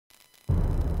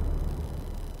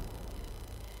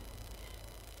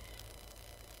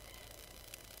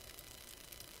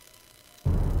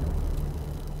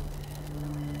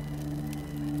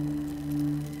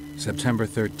September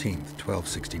 13th,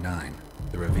 1269,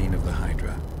 the ravine of the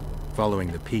Hydra.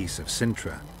 Following the peace of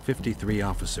Sintra, 53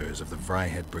 officers of the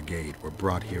Vryhead Brigade were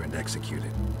brought here and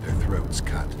executed, their throats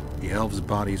cut. The elves'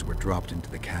 bodies were dropped into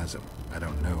the chasm. I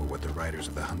don't know what the riders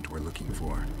of the hunt were looking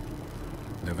for.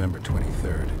 November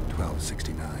 23rd,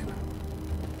 1269.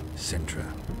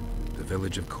 Sintra, the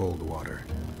village of Coldwater,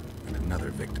 and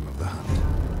another victim of the hunt.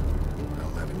 An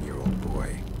 11-year-old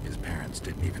boy. His parents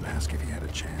didn't even ask if he had a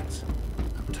chance.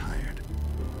 I'm tired.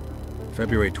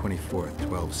 February 24th,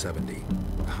 1270.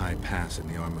 A high pass in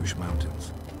the Armouche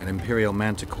Mountains. An imperial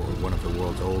manticore, one of the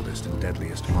world's oldest and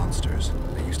deadliest monsters.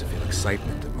 I used to feel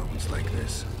excitement at moments like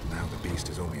this. Now the beast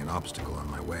is only an obstacle on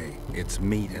my way. Its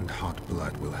meat and hot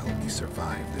blood will help me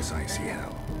survive this icy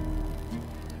hell.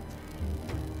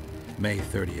 May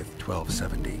 30th,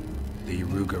 1270. The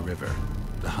Iruga River.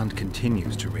 The hunt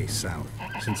continues to race south.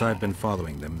 Since I've been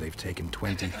following them, they've taken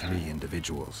 23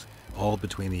 individuals, all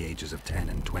between the ages of 10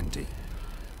 and 20.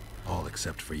 All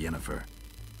except for Yennefer.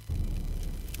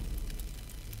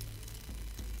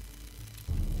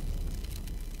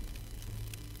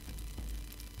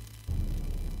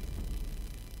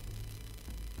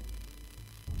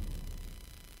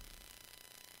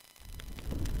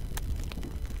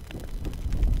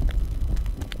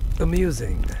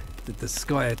 Amusing that the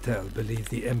Scoia'tael believe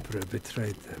the Emperor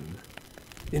betrayed them.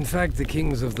 In fact, the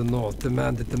kings of the North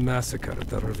demanded the massacre at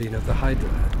the ravine of the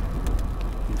Hydra.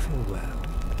 You feel well?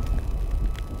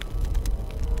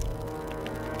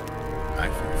 I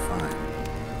feel fine.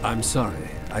 I'm sorry.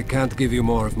 I can't give you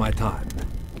more of my time.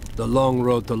 The long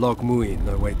road to Loch Muin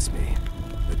awaits me.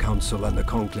 The Council and the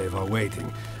Conclave are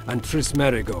waiting, and Triss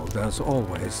Merigold, as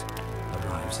always,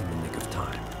 arrives in the nick of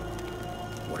time.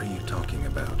 What are you talking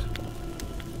about?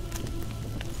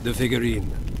 The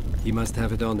figurine. He must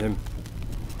have it on him.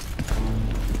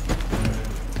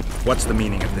 What's the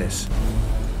meaning of this?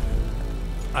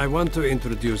 I want to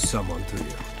introduce someone to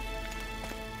you.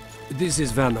 This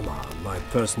is Nightm2r, my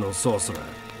personal sorcerer.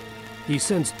 He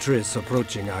sensed Triss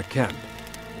approaching our camp,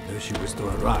 though she was to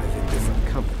arrive in different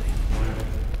company.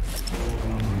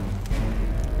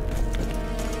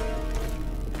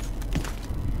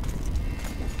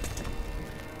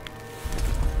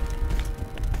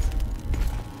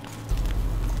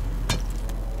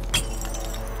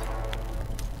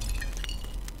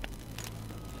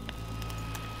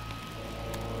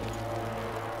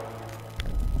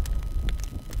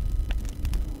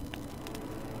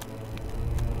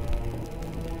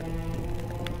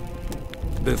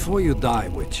 Before you die,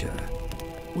 Witcher,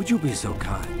 would you be so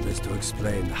kind as to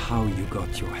explain how you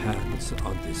got your hands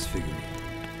on this figurine?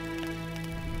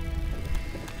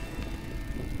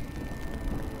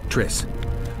 Triss,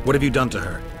 what have you done to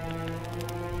her?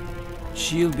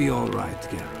 She'll be all right,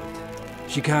 Geralt.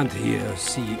 She can't hear,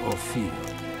 see, or feel,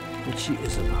 but she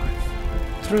is alive.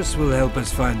 Triss will help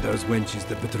us find those wenches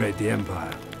that betrayed the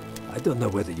Empire. I don't know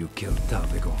whether you killed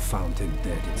Talvik or found him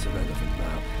dead. It's irrelevant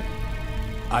now.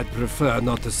 I'd prefer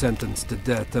not to sentence to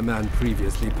death a man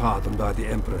previously pardoned by the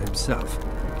Emperor himself.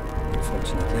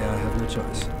 Unfortunately, I have no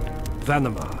choice.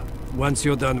 Nightm2r, once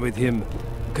you're done with him,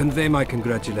 convey my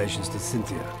congratulations to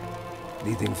Cynthia.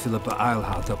 Leading Philippa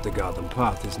Eilhart up the garden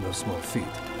path is no small feat.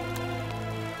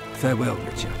 Farewell,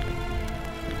 Richard.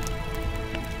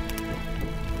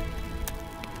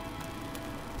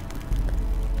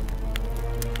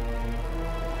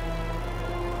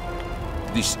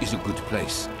 This is a good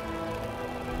place.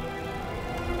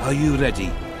 Are you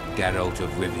ready, Geralt of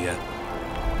Rivia?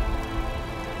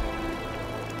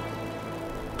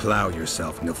 Plow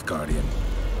yourself, Nilfgaardian.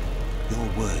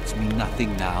 Your words mean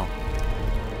nothing now.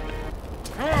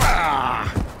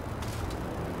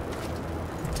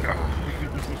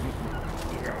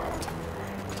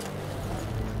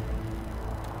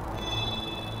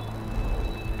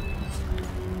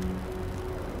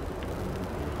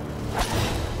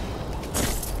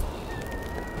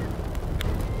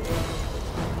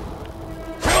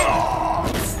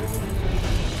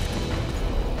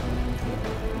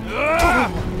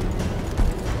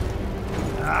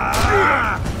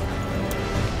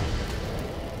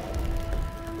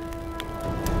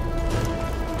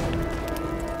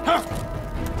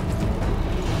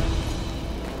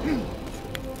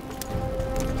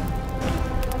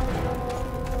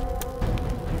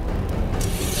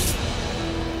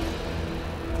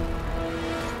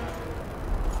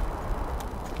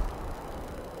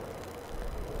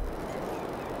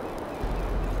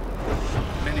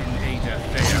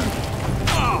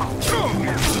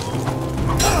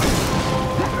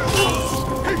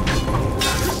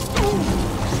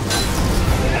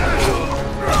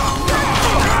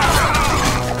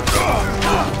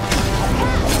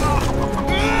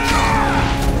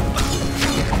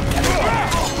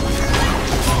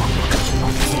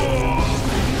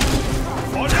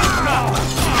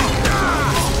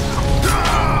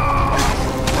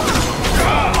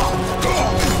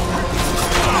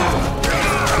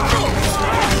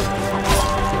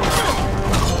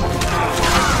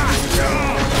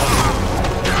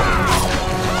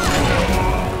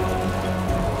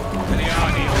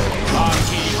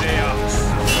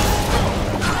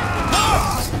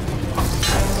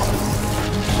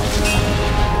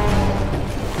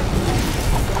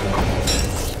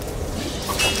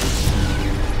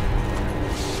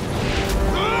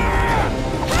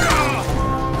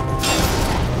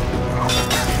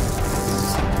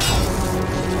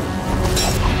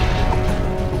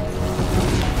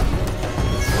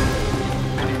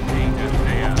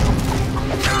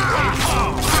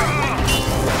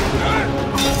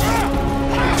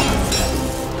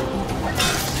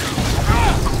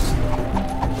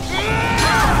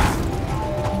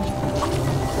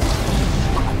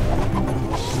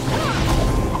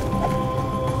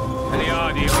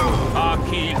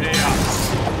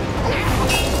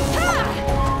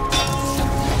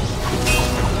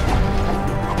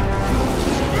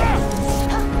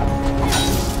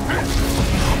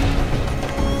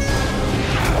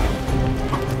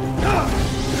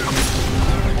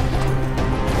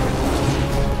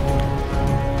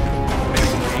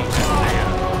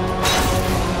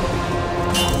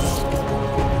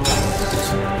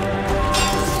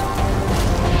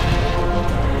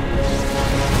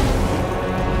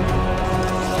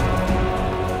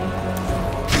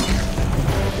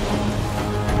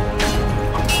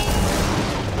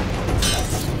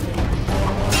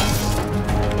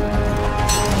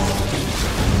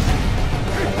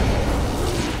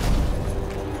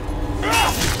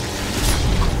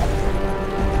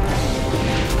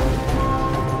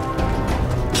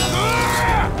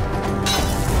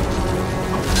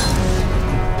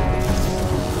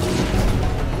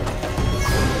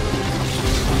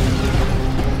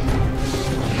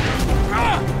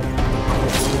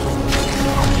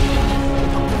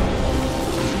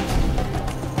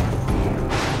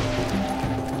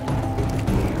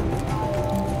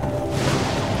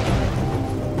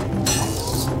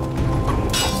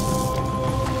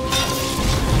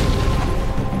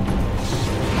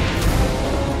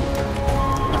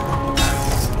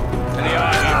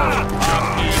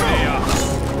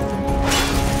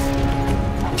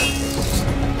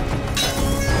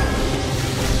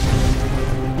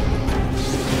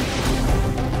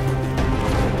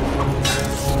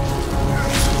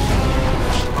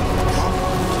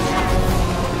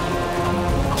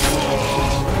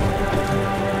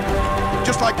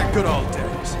 Just like the good old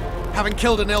days. Having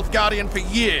killed an Nilfgaardian for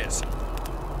years.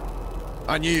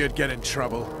 I knew you'd get in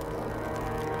trouble.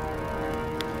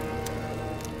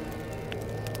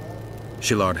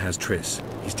 Shillard has Triss.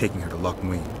 He's taking her to Loch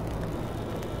Muin.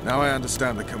 Now I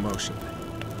understand the commotion.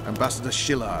 Ambassador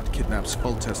Shillard kidnaps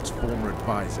Foltest's former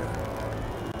advisor.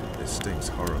 This stings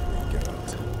horribly,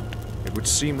 Geralt. It would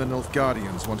seem the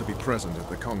Nilfgaardians want to be present at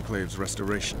the Conclave's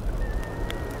restoration.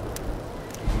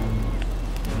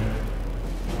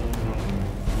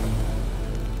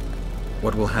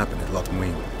 What will happen at Loch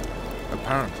Muin?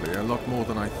 Apparently, a lot more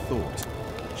than I thought.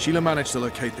 Sheila managed to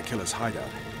locate the killer's hideout.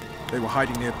 They were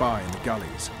hiding nearby in the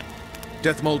gullies.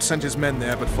 Deathmold sent his men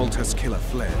there, but Foltest's killer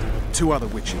fled. 2 other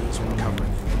witches were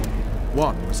covering him.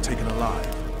 One was taken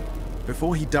alive.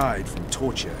 Before he died from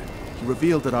torture, he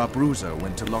revealed that our bruiser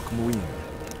went to Loch Muin.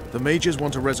 The mages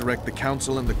want to resurrect the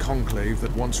council and the conclave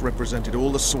that once represented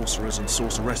all the sorcerers and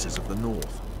sorceresses of the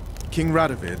north. King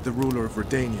Radovid, the ruler of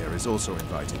Redania, is also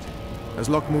invited. As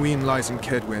Loch Muin lies in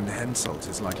Kedwen, Henselt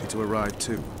is likely to arrive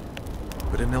too.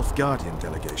 But a Nilfgaardian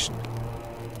delegation.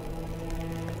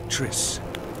 Triss,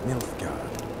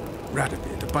 Nilfgaard,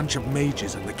 Radovid, a bunch of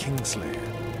mages and the Kingslayer.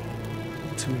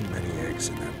 Too many eggs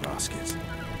in that basket.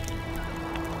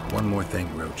 One more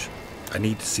thing, Roach. I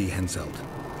need to see Henselt.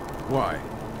 Why?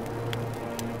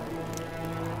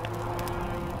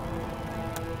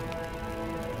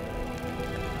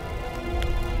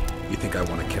 You think I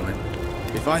want to kill him?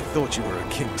 If I thought you were a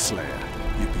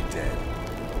Kingslayer, you'd be dead.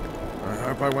 I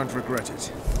hope I won't regret it.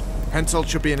 Henselt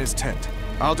should be in his tent.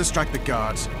 I'll distract the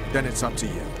guards, then it's up to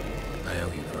you. I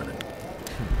owe you, Vernon.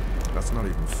 That's not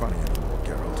even funny anymore,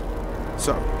 Geralt.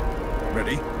 So,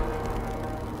 ready?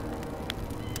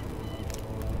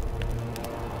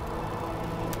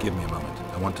 Give me a moment.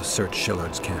 I want to search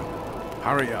Shillard's camp.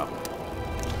 Hurry up.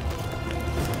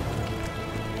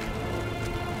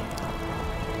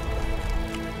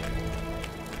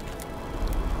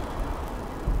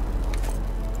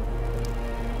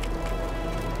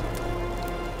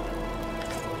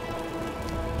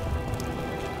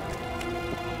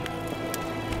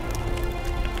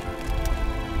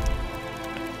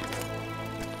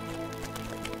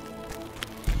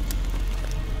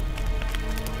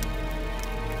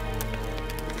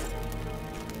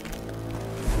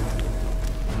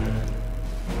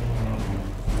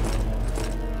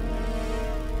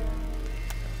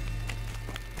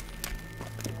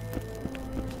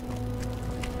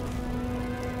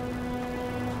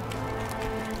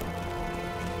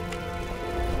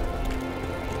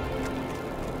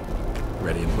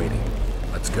 Ready and waiting.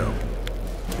 Let's go.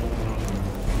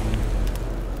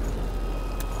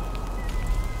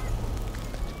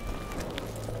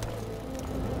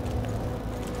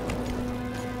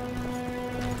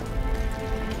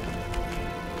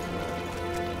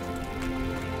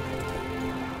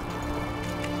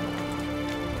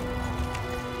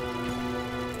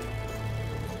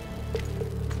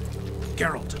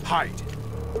 Geralt, hide.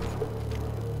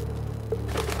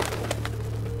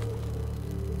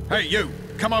 Hey, you!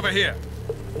 Come over here!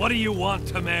 What do you want,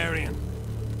 Temerian?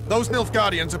 Those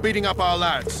Nilfgaardians are beating up our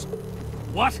lads.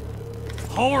 What?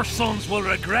 Our sons will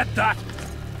regret that.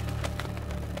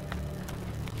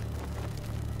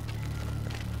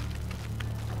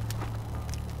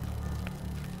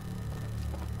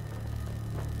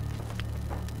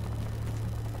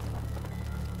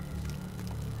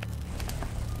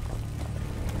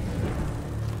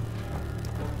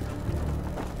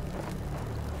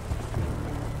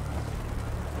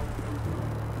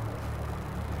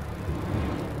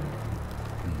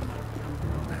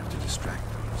 I have to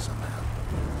distract them somehow.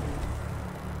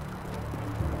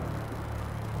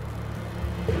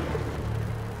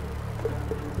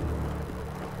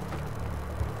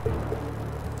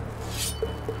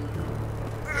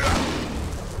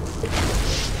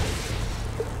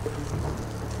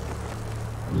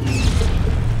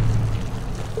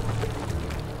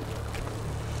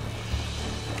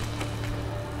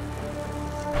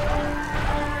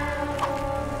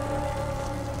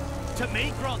 To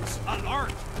me, grunts,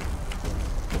 alert!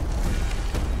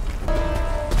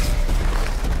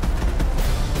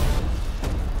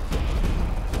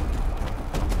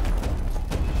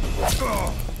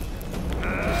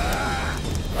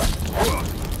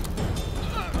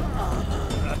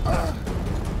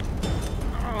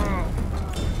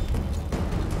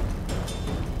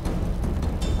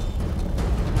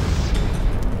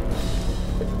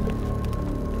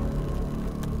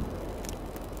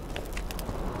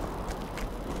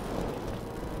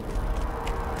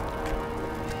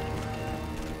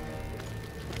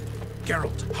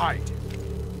 Geralt, hide.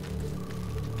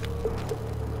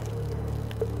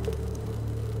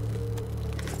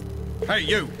 Hey,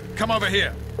 you! Come over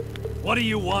here! What do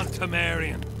you want,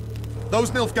 Temerian?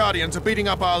 Those Nilfgaardians are beating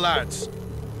up our lads.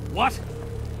 What?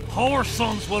 Our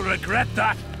sons will regret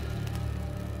that.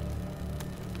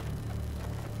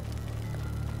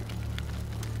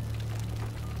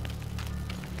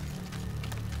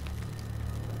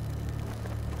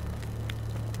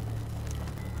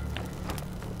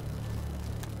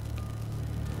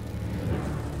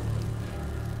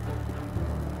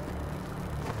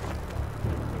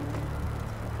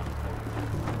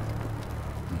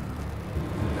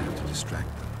 I have to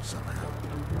distract them somehow.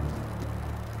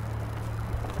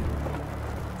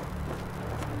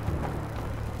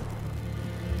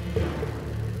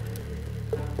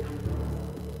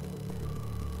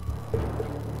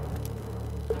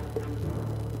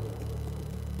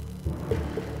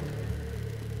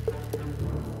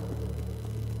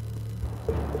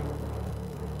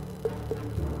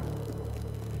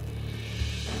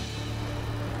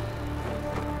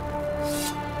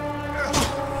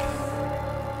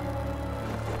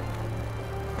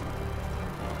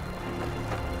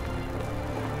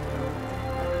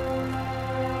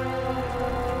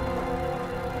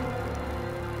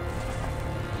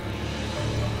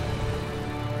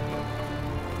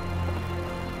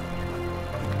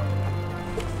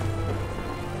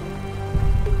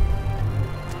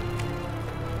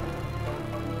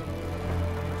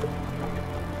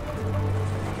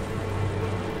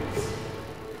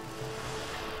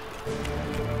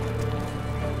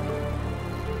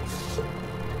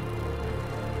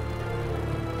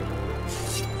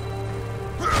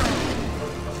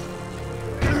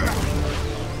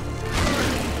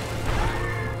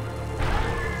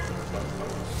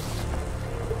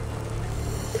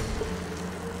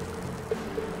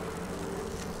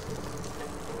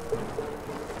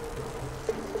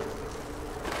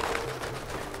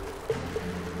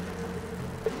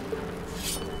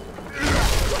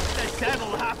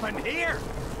 Here!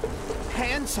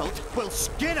 Hansult will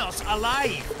skin us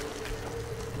alive!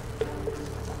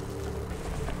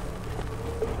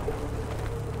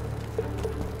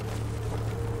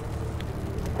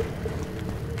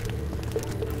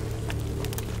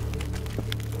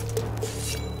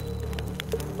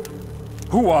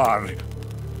 Who are you?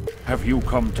 Have you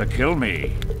come to kill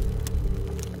me?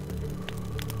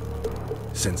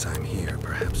 Since I'm here,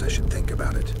 perhaps I should think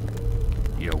about it.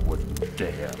 You wouldn't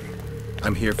dare.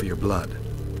 I'm here for your blood.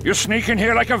 You sneak in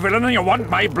here like a villain and you want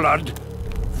my blood?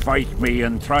 Fight me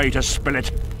and try to spill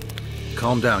it.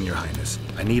 Calm down, Your Highness.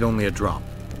 I need only a drop.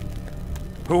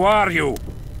 Who are you?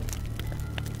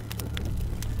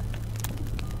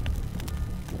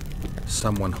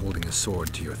 Someone holding a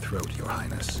sword to your throat, Your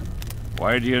Highness.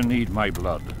 Why do you need my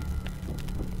blood?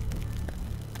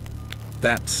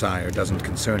 That, sire, doesn't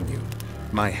concern you.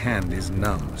 My hand is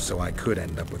numb, so I could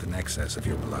end up with an excess of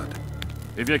your blood.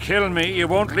 If you kill me, you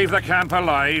won't leave the camp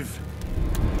alive.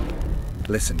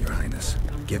 Listen, Your Highness.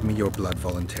 Give me your blood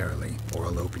voluntarily, or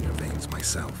I'll open your veins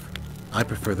myself. I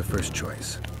prefer the first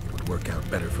choice. It would work out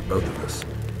better for both of us.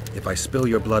 If I spill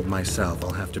your blood myself,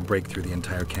 I'll have to break through the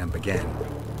entire camp again.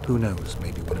 Who knows,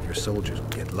 maybe one of your soldiers will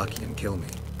get lucky and kill me.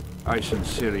 I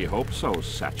sincerely hope so,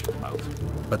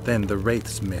 Satchelmouth. But then the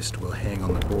Wraith's mist will hang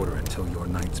on the border until your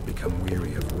knights become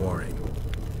weary of warring.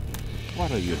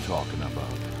 What are you talking about?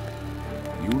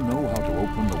 You know how to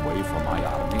open the way for my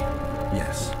army?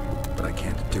 Yes, but I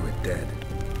can't do it dead.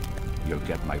 You'll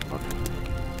get my blood.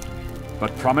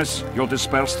 But promise you'll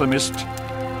disperse the mist? You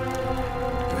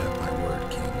have my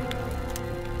word, King.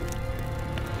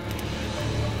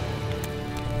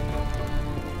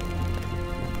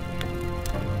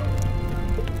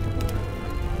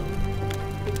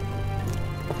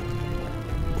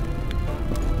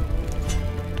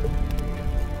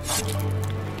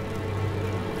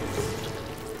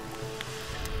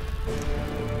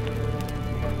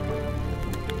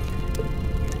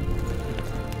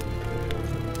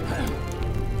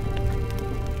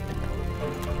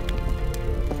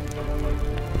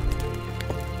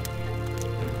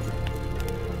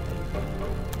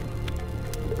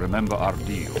 Remember our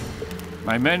deal.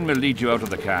 My men will lead you out of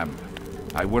the camp.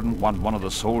 I wouldn't want one of the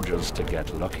soldiers to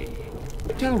get lucky.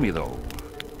 Tell me, though,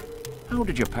 how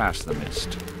did you pass the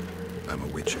mist? I'm a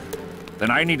witcher.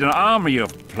 Then I need an army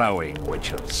of plowing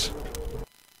witchers.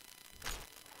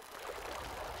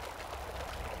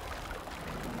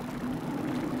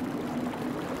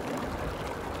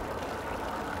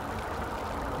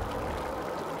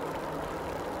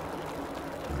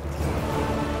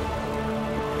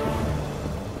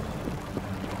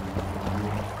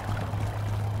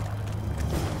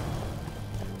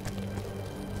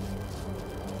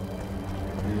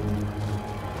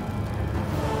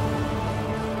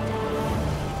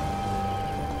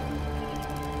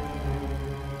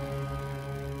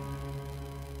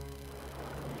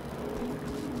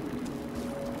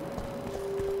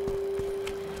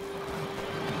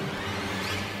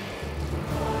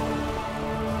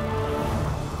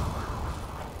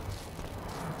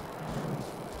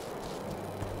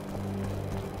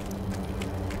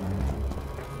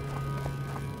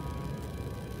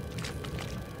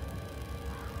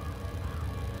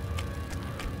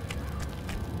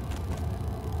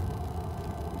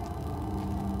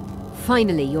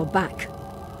 Finally, you're back.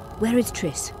 Where is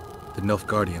Triss? The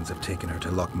Nilfgaardians have taken her to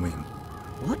Lochmuin.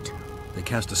 What? They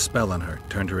cast a spell on her,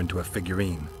 turned her into a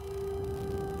figurine.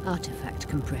 Artifact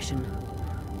compression.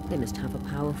 They must have a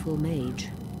powerful mage.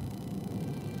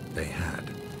 They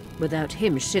had. Without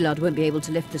him, Shillard won't be able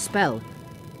to lift the spell.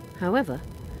 However,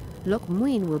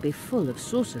 Lochmuin will be full of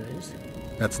sorcerers.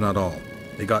 That's not all.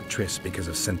 They got Triss because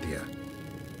of Cynthia.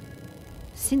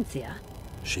 Cynthia?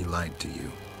 She lied to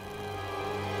you.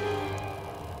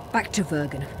 Back to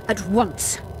Vergen, at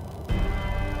once!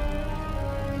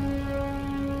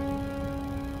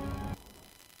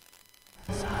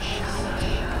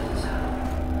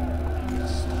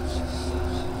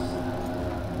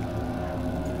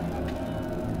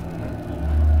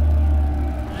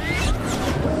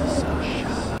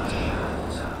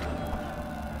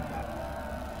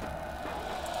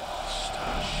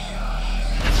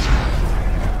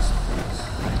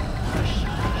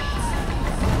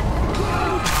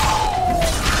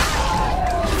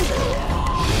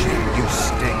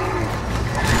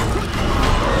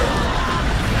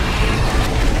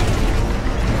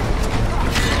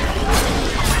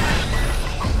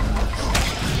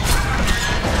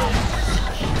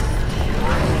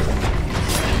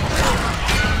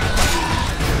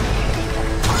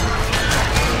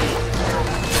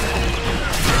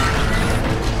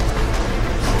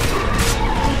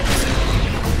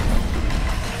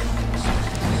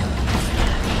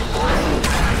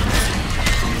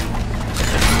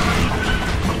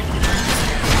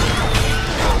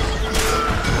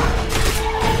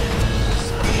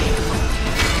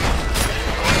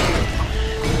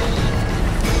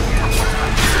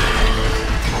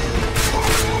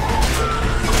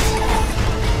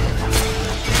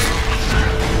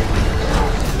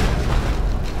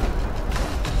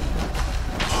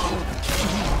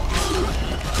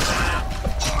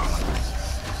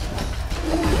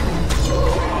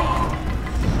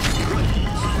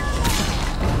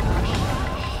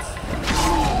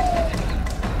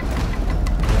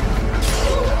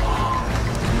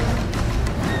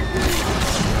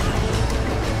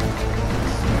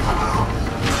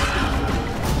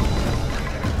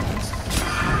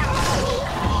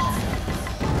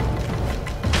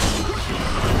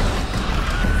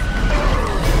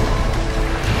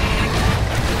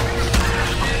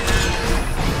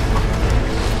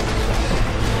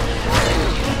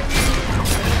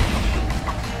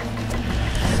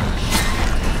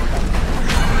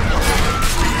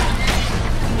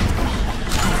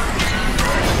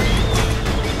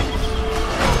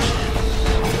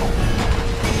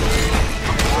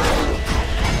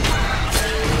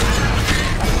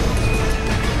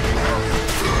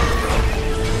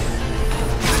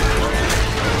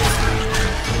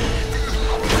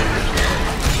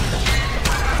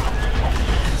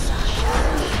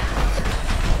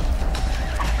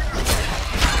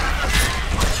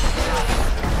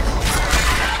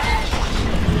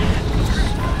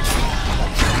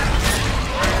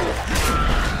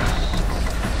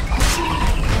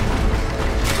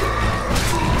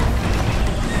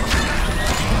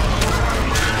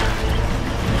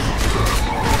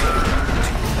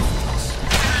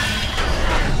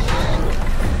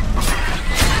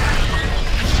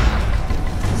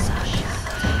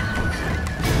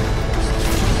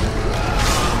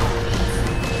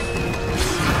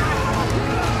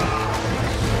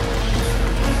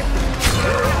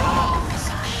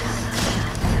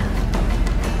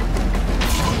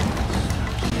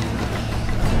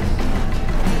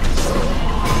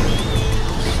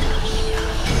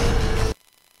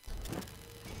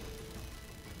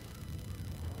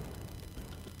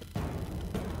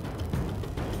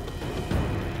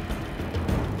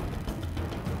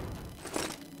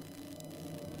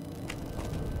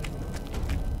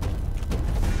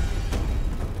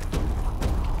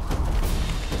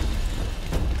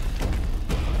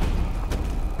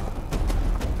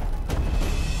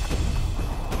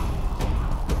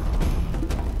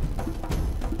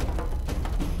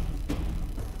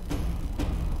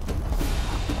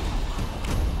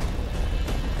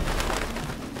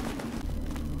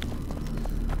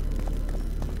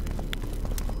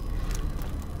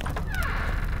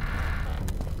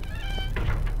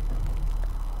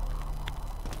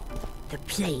 The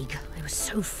plague. I was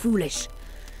so foolish.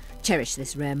 Cherish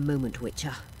this rare moment,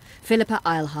 Witcher. Philippa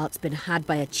Eilhart's been had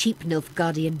by a cheap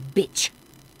Nilfgaardian bitch.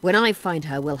 When I find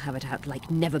her, we'll have it out like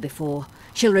never before.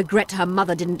 She'll regret her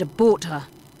mother didn't abort her.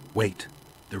 Wait.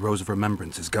 The Rose of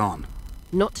Remembrance is gone.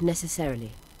 Not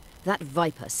necessarily. That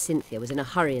viper, Cynthia, was in a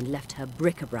hurry and left her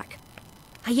bric-a-brac.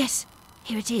 Ah yes,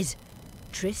 here it is.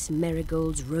 Triss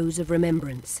Merigold's Rose of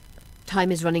Remembrance.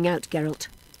 Time is running out, Geralt.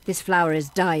 This flower is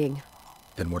dying.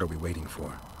 Then what are we waiting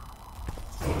for?